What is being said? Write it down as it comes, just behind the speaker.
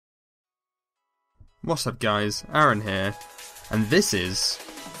What's up guys, Aaron here, and this is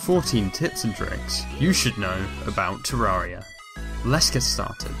 14 tips and tricks you should know about Terraria. Let's get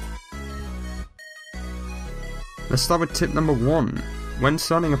started. Let's start with tip number 1. When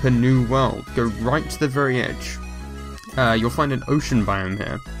starting up a new world, go right to the very edge. You'll find an ocean biome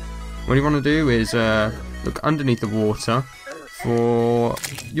here. What you want to do is look underneath the water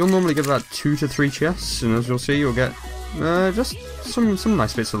you'll normally get about 2 to 3 chests, and as you'll see you'll get just some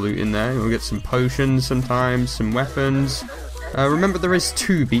nice bits of loot in there. You'll get some potions sometimes, some weapons. Remember there is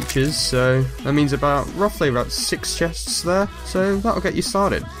 2 beaches, so that means roughly about 6 chests there, so that'll get you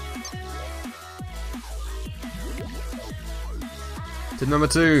started. Tip number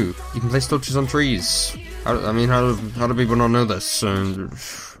 2, you can place torches on trees. How do people not know this?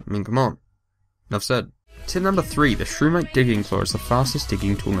 Come on. Enough said. Tip number 3, the Shroomite digging claw is the fastest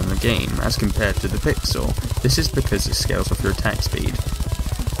digging tool in the game, as compared to the pixel. This is because it scales off your attack speed.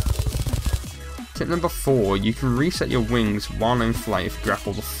 Tip number 4, you can reset your wings while in flight if you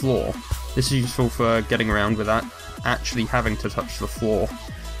grapple the floor. This is useful for getting around without actually having to touch the floor.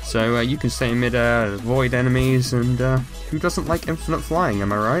 So you can stay in mid-air, avoid enemies, and who doesn't like infinite flying,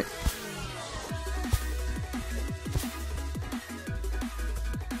 am I right?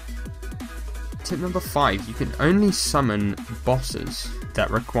 Tip number 5, you can only summon bosses that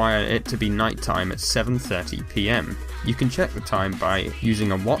require it to be nighttime at 7:30 PM. You can check the time by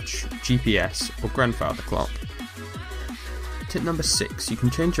using a watch, GPS, or grandfather clock. Tip number 6, you can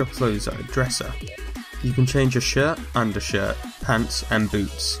change your clothes at a dresser. You can change your shirt, undershirt, pants, and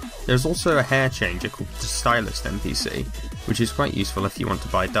boots. There's also a hair changer called the Stylist NPC, which is quite useful if you want to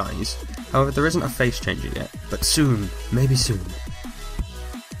buy dyes. However, there isn't a face changer yet, but soon, maybe soon.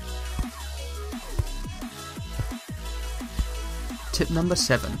 Tip number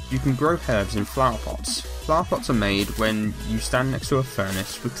 7, you can grow herbs in flower pots. Flower pots are made when you stand next to a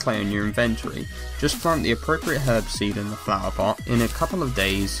furnace with clay in your inventory. Just plant the appropriate herb seed in the flower pot. In a couple of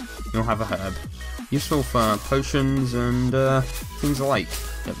days, you'll have a herb. Useful for potions and things alike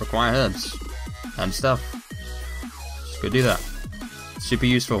that require herbs and stuff. Just go do that. Super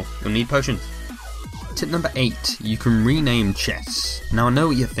useful. You'll need potions. Tip number 8, you can rename chests. Now I know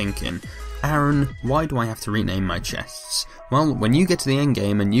what you're thinking. Aaron, why do I have to rename my chests? Well, when you get to the end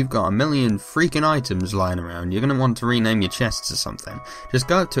game and you've got a million freaking items lying around, you're going to want to rename your chests to something. Just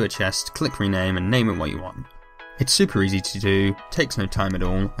go up to a chest, click rename, and name it what you want. It's super easy to do, takes no time at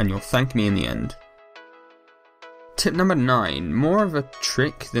all, and you'll thank me in the end. Tip number 9, more of a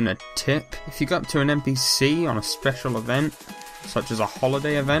trick than a tip. If you go up to an NPC on a special event, such as a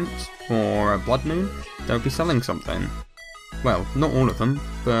holiday event or a blood moon, they'll be selling something. Well, not all of them,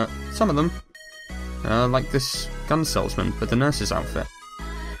 but some of them. Like this gun salesman with the nurse's outfit.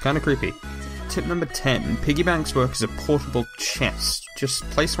 Kinda creepy. Tip number 10, piggy banks work as a portable chest. Just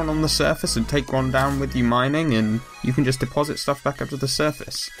place one on the surface and take one down with you mining, and you can just deposit stuff back up to the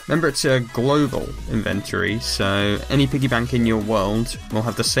surface. Remember, it's a global inventory, so any piggy bank in your world will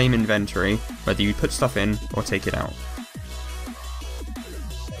have the same inventory, whether you put stuff in or take it out.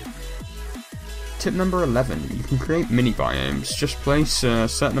 Tip number 11, you can create mini biomes. Just place a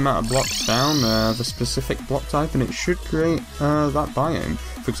certain amount of blocks down, the specific block type, and it should create that biome.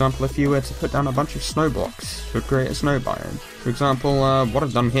 For example, if you were to put down a bunch of snow blocks, it would create a snow biome. For example, what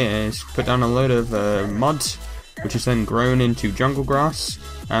I've done here is put down a load of mud, which is then grown into jungle grass,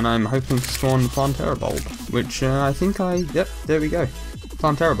 and I'm hoping to spawn Plantera bulb, which yep, there we go.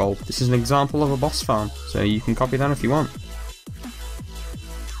 Plantera bulb. This is an example of a boss farm, so you can copy that if you want.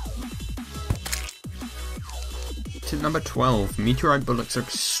 Tip number 12, meteorite bullets are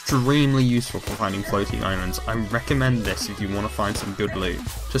extremely useful for finding floating islands. I recommend this if you want to find some good loot.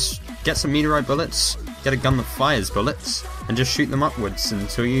 Just get some meteorite bullets, get a gun that fires bullets, and just shoot them upwards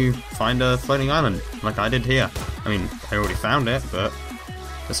until you find a floating island, like I did here. I mean, I already found it, but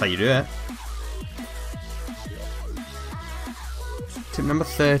that's how you do it. Tip number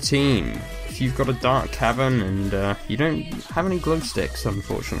 13, if you've got a dark cavern and you don't have any glow sticks,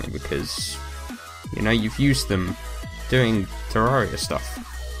 unfortunately, because, you know, you've used them doing Terraria stuff.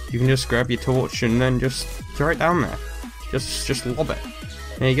 You can just grab your torch and then just throw it down there. Just lob it.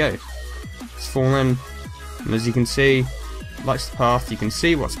 There you go. It's fallen, and as you can see, lights the path, you can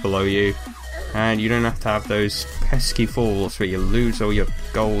see what's below you, and you don't have to have those pesky falls where you lose all your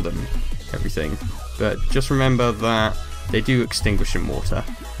gold and everything. But just remember that they do extinguish in water,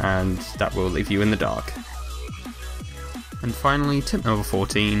 and that will leave you in the dark. And finally, tip number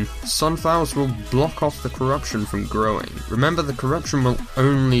 14, sunflowers will block off the corruption from growing. Remember, the corruption will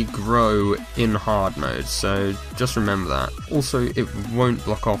only grow in hard mode, so just remember that. Also, it won't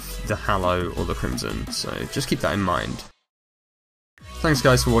block off the hallow or the crimson, so just keep that in mind. Thanks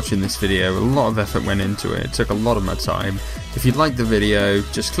guys for watching this video. A lot of effort went into it. It took a lot of my time. If you liked the video,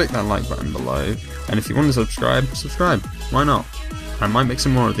 just click that like button below. And if you want to subscribe, subscribe. Why not? I might make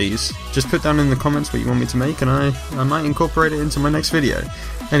some more of these. Just put down in the comments what you want me to make and I might incorporate it into my next video.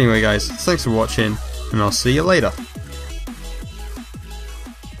 Anyway guys, thanks for watching and I'll see you later.